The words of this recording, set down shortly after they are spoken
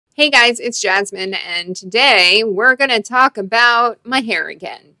Hey guys, it's Jasmine, and today we're going to talk about my hair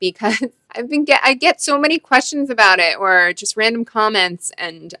again because I get so many questions about it or just random comments,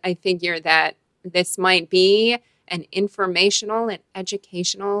 and I figure that this might be an informational and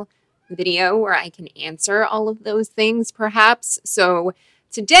educational video where I can answer all of those things perhaps. So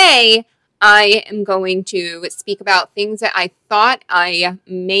today I am going to speak about things that I thought I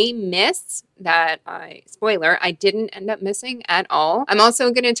may miss that spoiler, I didn't end up missing at all. I'm also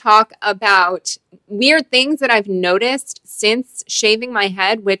going to talk about weird things that I've noticed since shaving my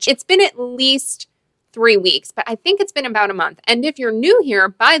head, which it's been at least 3 weeks, but I think it's been about a month. And if you're new here,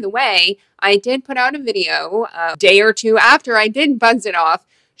 by the way, I did put out a video a day or two after I did buzz it off,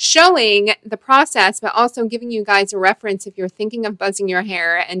 showing the process, but also giving you guys a reference if you're thinking of buzzing your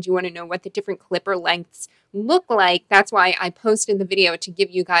hair and you want to know what the different clipper lengths look like. That's why I posted the video, to give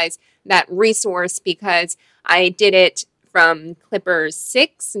you guys that resource, because I did it from clippers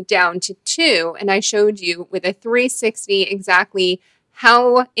 6 down to 2, and I showed you with a 360 exactly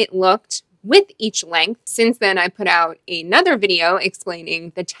how it looked with each length. Since then, I put out another video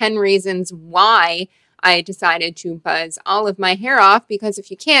explaining the 10 reasons why I decided to buzz all of my hair off, because if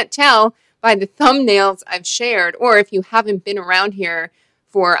you can't tell by the thumbnails I've shared, or if you haven't been around here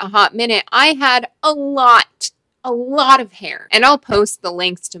for a hot minute, I had a lot of hair. And I'll post the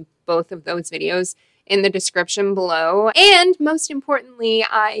links to both of those videos in the description below. And most importantly,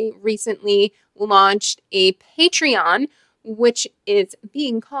 I recently launched a Patreon, which is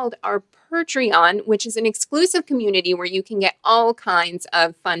being called our Patreon, which is an exclusive community where you can get all kinds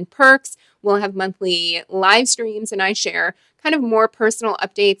of fun perks. We'll have monthly live streams, and I share kind of more personal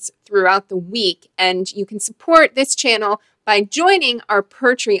updates throughout the week. And you can support this channel by joining our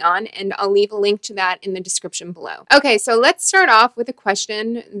Patreon, and I'll leave a link to that in the description below. Okay, so let's start off with a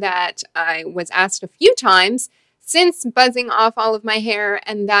question that I was asked a few times since buzzing off all of my hair,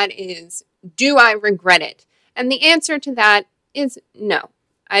 and that is, do I regret it? And the answer to that is no,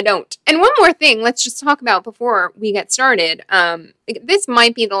 I don't. And one more thing, let's just talk about before we get started. This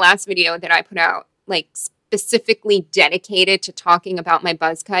might be the last video that I put out, like specifically dedicated to talking about my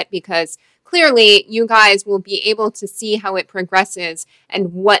buzz cut, because clearly you guys will be able to see how it progresses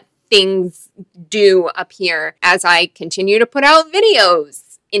and what things do up here as I continue to put out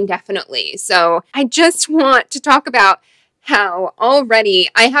videos indefinitely. So I just want to talk about how already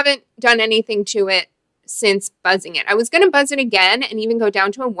I haven't done anything to it since buzzing it. I was going to buzz it again and even go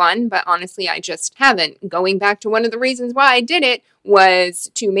down to a 1, but honestly, I just haven't. Going back to one of the reasons why I did it was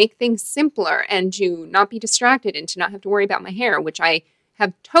to make things simpler and to not be distracted and to not have to worry about my hair, which I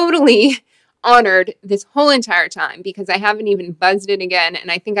have totally honored this whole entire time, because I haven't even buzzed it again, and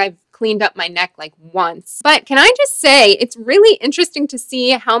I think I've cleaned up my neck like once. But can I just say, it's really interesting to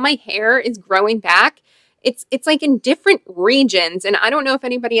see how my hair is growing back. It's like in different regions, and I don't know if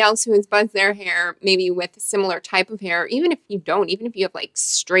anybody else who has buzzed their hair, maybe with a similar type of hair, even if you don't, even if you have like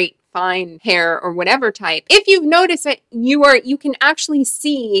straight, fine hair or whatever type, if you've noticed that you can actually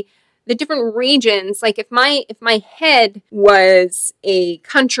see the different regions. Like if my head was a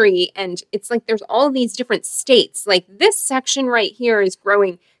country and it's like there's all these different states, like this section right here is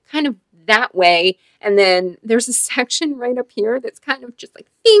growing kind of that way. And then there's a section right up here that's kind of just like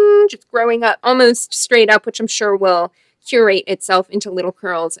ding, just growing up almost straight up, which I'm sure will curate itself into little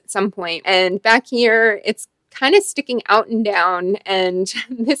curls at some point. And back here, it's kind of sticking out and down. And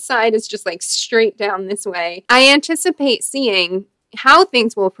this side is just like straight down this way. I anticipate seeing how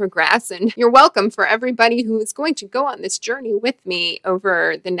things will progress. And you're welcome for everybody who is going to go on this journey with me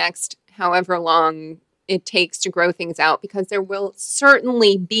over the next however long it takes to grow things out, because there will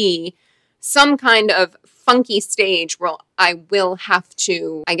certainly be some kind of funky stage where I will have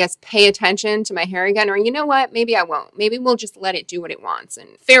to, I guess, pay attention to my hair again. Or you know what? Maybe I won't. Maybe we'll just let it do what it wants.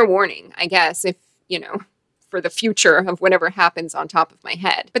 And fair warning, I guess, if, you know, for the future of whatever happens on top of my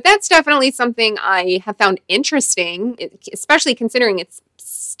head. But that's definitely something I have found interesting, especially considering it's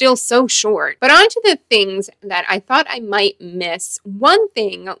still so short. But on to the things that I thought I might miss. One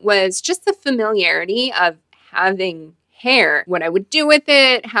thing was just the familiarity of having hair, what I would do with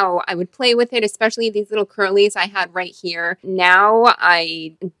it, how I would play with it, especially these little curlies I had right here. Now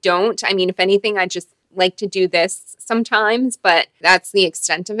I don't. I mean, if anything, I just like to do this sometimes, but that's the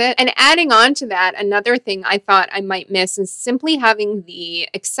extent of it. And adding on to that, another thing I thought I might miss is simply having the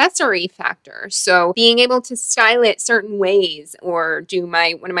accessory factor. So being able to style it certain ways, or do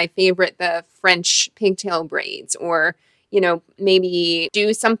one of my favorite, the French pigtail braids, or you know, maybe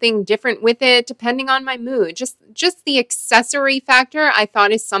do something different with it depending on my mood. Just the accessory factor I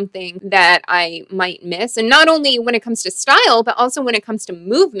thought is something that I might miss. And not only when it comes to style, but also when it comes to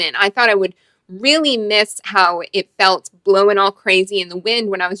movement. I thought I would really miss how it felt blowing all crazy in the wind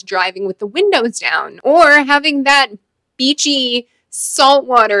when I was driving with the windows down, or having that beachy,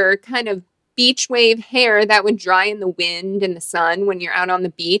 saltwater kind of beach wave hair that would dry in the wind and the sun when you're out on the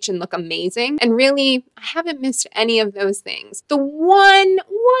beach and look amazing. And really, I haven't missed any of those things. The one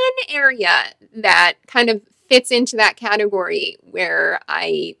area that kind of fits into that category where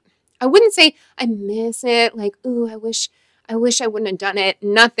I wouldn't say I miss it, like, ooh, I wish I wouldn't have done it.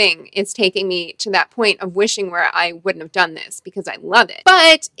 Nothing is taking me to that point of wishing where I wouldn't have done this because I love it.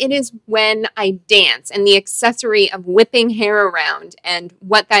 But it is when I dance and the accessory of whipping hair around and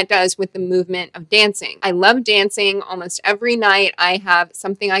what that does with the movement of dancing. I love dancing. Almost every night I have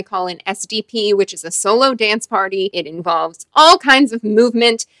something I call an SDP, which is a solo dance party. It involves all kinds of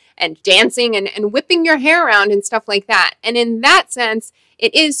movement and dancing and whipping your hair around and stuff like that. And in that sense,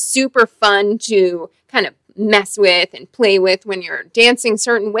 it is super fun to kind of mess with and play with when you're dancing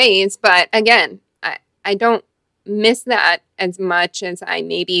certain ways. But again, I don't miss that as much as I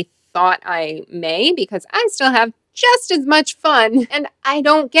maybe thought I may, because I still have just as much fun and I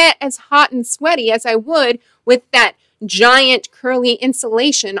don't get as hot and sweaty as I would with that giant curly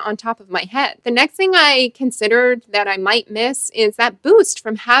insulation on top of my head. The next thing I considered that I might miss is that boost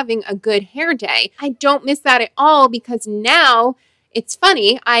from having a good hair day. I don't miss that at all because now it's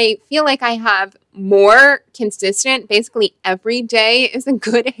funny. I feel like I have more consistent, basically every day is a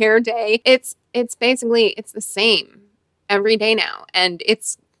good hair day. It's the same every day now, and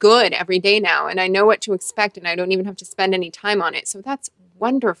it's good every day now, and I know what to expect, and I don't even have to spend any time on it. So that's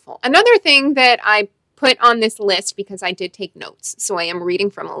wonderful. Another thing that I put on this list, because I did take notes, so I am reading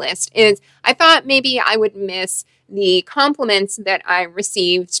from a list, is I thought maybe I would miss the compliments that I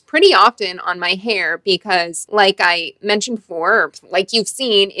received pretty often on my hair, because like I mentioned before, or like you've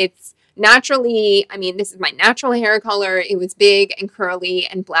seen, it's naturally, I mean, this is my natural hair color. It was big and curly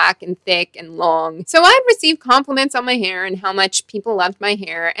and black and thick and long. So I'd receive compliments on my hair and how much people loved my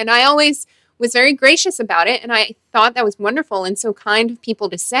hair. And I always was very gracious about it, and I thought that was wonderful and so kind of people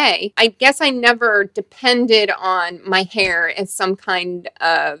to say. I guess I never depended on my hair as some kind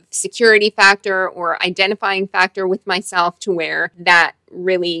of security factor or identifying factor with myself to where that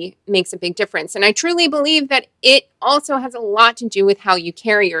really makes a big difference. And I truly believe that it also has a lot to do with how you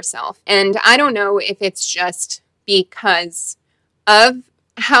carry yourself. And I don't know if it's just because of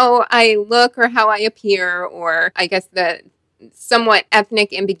how I look or how I appear, or I guess the somewhat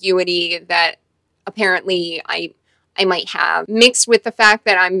ethnic ambiguity that apparently I might have, mixed with the fact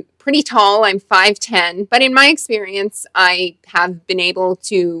that I'm pretty tall. I'm 5'10", but in my experience, I have been able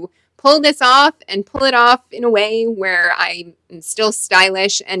to pull this off and pull it off in a way where I'm still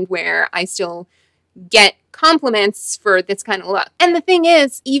stylish and where I still get compliments for this kind of look. And the thing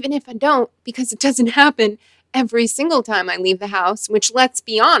is, even if I don't, because it doesn't happen every single time I leave the house, which, let's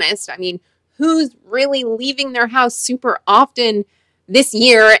be honest, I mean, who's really leaving their house super often this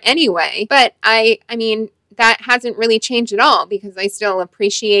year anyway? But I mean, that hasn't really changed at all, because I still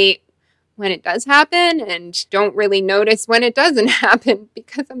appreciate when it does happen and don't really notice when it doesn't happen,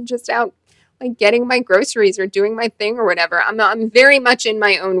 because I'm just out like getting my groceries or doing my thing or whatever. I'm very much in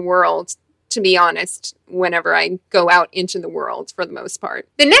my own world, to be honest, whenever I go out into the world for the most part.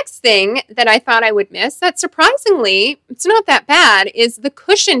 The next thing that I thought I would miss, that surprisingly, it's not that bad, is the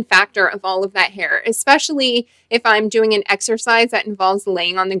cushion factor of all of that hair, especially if I'm doing an exercise that involves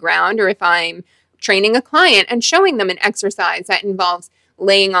laying on the ground, or if I'm training a client and showing them an exercise that involves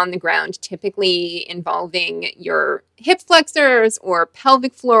laying on the ground, typically involving your hip flexors or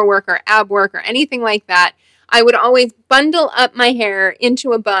pelvic floor work or ab work or anything like that. I would always bundle up my hair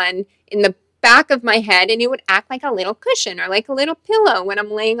into a bun in the back of my head, and it would act like a little cushion or like a little pillow when I'm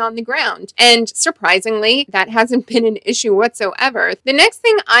laying on the ground. And surprisingly, that hasn't been an issue whatsoever. The next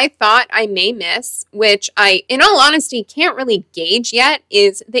thing I thought I may miss, which I, in all honesty, can't really gauge yet,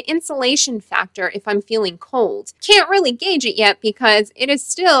 is the insulation factor if I'm feeling cold. Can't really gauge it yet because it is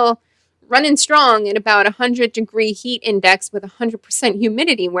still running strong at about 100-degree heat index with 100%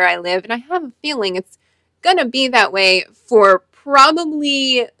 humidity where I live, and I have a feeling it's gonna be that way for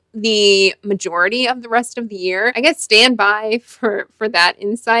probably the majority of the rest of the year. I guess stand by for that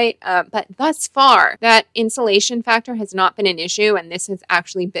insight. But thus far, that insulation factor has not been an issue, and this has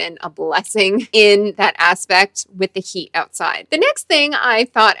actually been a blessing in that aspect with the heat outside. The next thing I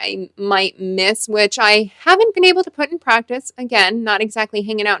thought I might miss, which I haven't been able to put in practice, again, not exactly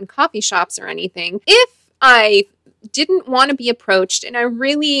hanging out in coffee shops or anything, if I didn't want to be approached and I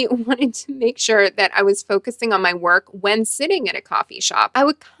really wanted to make sure that I was focusing on my work when sitting at a coffee shop, I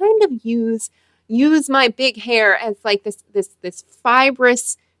would kind of use my big hair as like this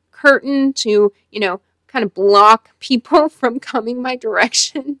fibrous curtain to, kind of block people from coming my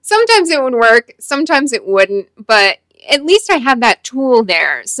direction. Sometimes it would work, sometimes it wouldn't, but at least I have that tool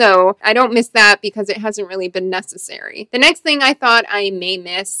there. So I don't miss that because it hasn't really been necessary. The next thing I thought I may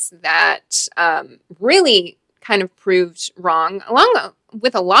miss that really kind of proved wrong, along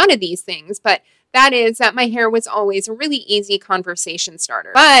with a lot of these things, but that is that my hair was always a really easy conversation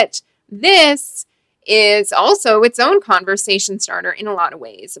starter. But this is also its own conversation starter in a lot of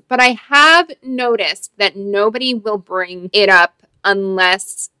ways. But I have noticed that nobody will bring it up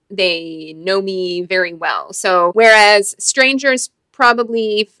unless they know me very well. So whereas strangers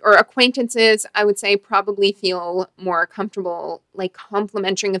probably, or acquaintances, I would say, probably feel more comfortable like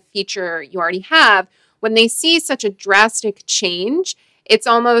complimenting a feature you already have, when they see such a drastic change, it's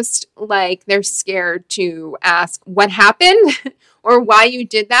almost like they're scared to ask what happened or why you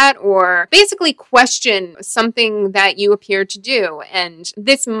did that, or basically question something that you appear to do. And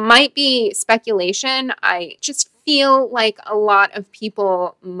this might be speculation. I just feel like a lot of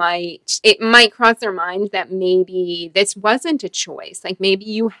people it might cross their mind that maybe this wasn't a choice. Like maybe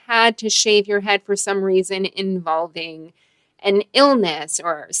you had to shave your head for some reason involving an illness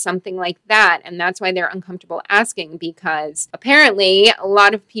or something like that. And that's why they're uncomfortable asking, because apparently a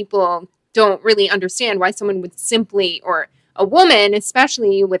lot of people don't really understand why someone would simply, or a woman,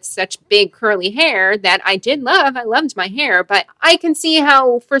 especially with such big curly hair that I loved my hair, but I can see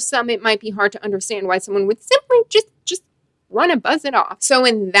how for some it might be hard to understand why someone would simply just want to buzz it off. So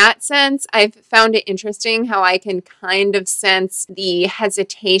in that sense, I've found it interesting how I can kind of sense the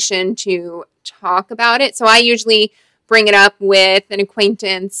hesitation to talk about it. So I usually bring it up with an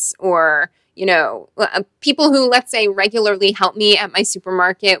acquaintance or, you know, people who, let's say, regularly help me at my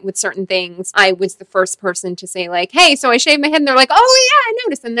supermarket with certain things. I was the first person to say like, hey, so I shaved my head, and they're like, oh yeah, I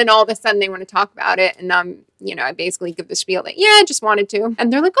noticed. And then all of a sudden they want to talk about it. And I basically give the spiel that, yeah, I just wanted to.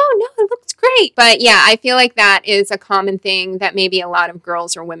 And they're like, oh no, it looks great. But yeah, I feel like that is a common thing that maybe a lot of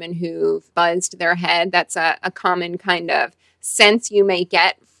girls or women who've buzzed their head, that's a common kind of sense you may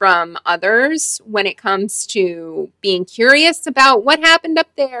get from others when it comes to being curious about what happened up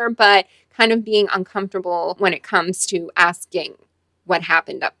there, but kind of being uncomfortable when it comes to asking what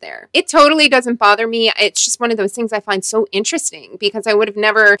happened up there. It totally doesn't bother me. It's just one of those things I find so interesting because I would have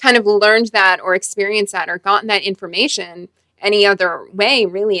never kind of learned that or experienced that or gotten that information any other way,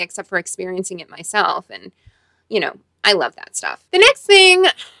 really, except for experiencing it myself. And, I love that stuff. The next thing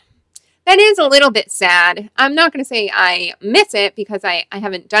that is a little bit sad. I'm not going to say I miss it because I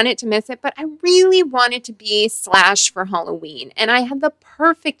haven't done it to miss it, but I really want it to be Slash for Halloween. And I have the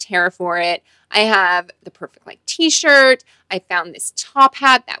perfect hair for it. I have the perfect t-shirt. I found this top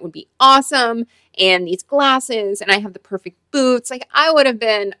hat that would be awesome, and these glasses, and I have the perfect boots. I would have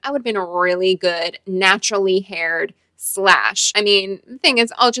been a really good naturally haired Slash. I mean, the thing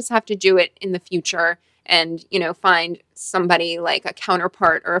is, I'll just have to do it in the future and, find somebody like a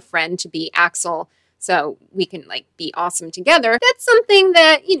counterpart or a friend to be Axel so we can be awesome together. That's something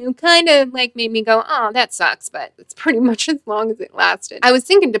that, kind of made me go, oh, that sucks, but it's pretty much as long as it lasted. I was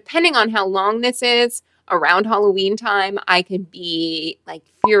thinking, depending on how long this is, around Halloween time, I could be like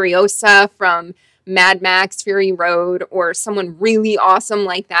Furiosa from Mad Max Fury Road or someone really awesome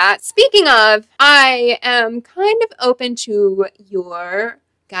like that. Speaking of, I am kind of open to your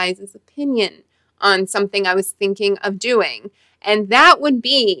guys' opinion on something I was thinking of doing. And that would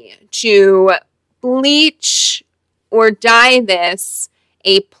be to bleach or dye this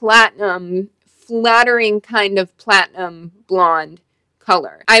a platinum, flattering kind of platinum blonde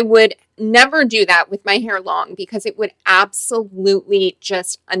color. I would never do that with my hair long because it would absolutely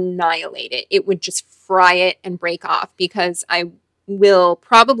just annihilate it. It would just fry it and break off because I will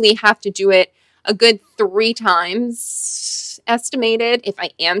probably have to do it a good 3 times estimated if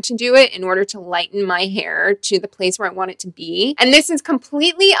I am to do it in order to lighten my hair to the place where I want it to be. And this is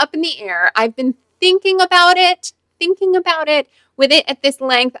completely up in the air. I've been thinking about it with it at this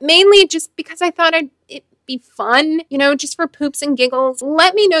length, mainly just because I thought it'd be fun, just for poops and giggles.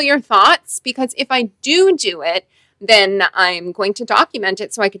 Let me know your thoughts, because if I do it, then I'm going to document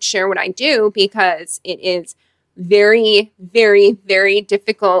it so I could share what I do, because it is very, very, very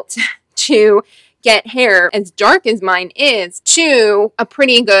difficult to get hair as dark as mine is to a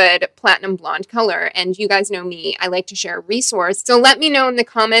pretty good platinum blonde color. And you guys know me, I like to share a resource. So let me know in the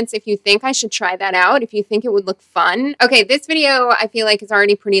comments if you think I should try that out, if you think it would look fun. Okay, this video I feel like is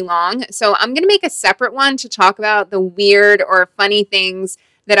already pretty long, so I'm gonna make a separate one to talk about the weird or funny things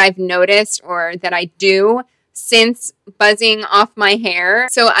that I've noticed or that I do since buzzing off my hair.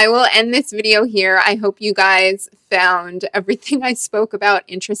 So I will end this video here. I hope you guys found everything I spoke about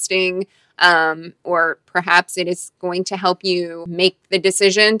interesting. Or perhaps it is going to help you make the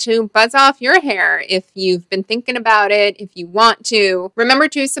decision to buzz off your hair if you've been thinking about it, if you want to. Remember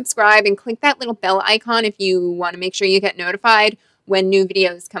to subscribe and click that little bell icon if you want to make sure you get notified when new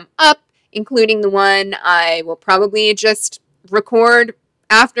videos come up, including the one I will probably just record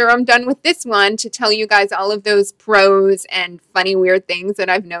after I'm done with this one to tell you guys all of those pros and funny, weird things that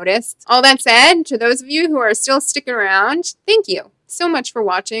I've noticed. All that said, to those of you who are still sticking around, thank you so much for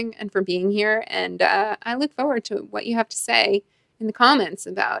watching and for being here. And I look forward to what you have to say in the comments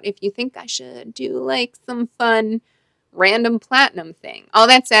about if you think I should do like some fun random platinum thing. All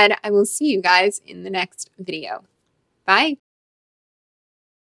that said, I will see you guys in the next video. Bye.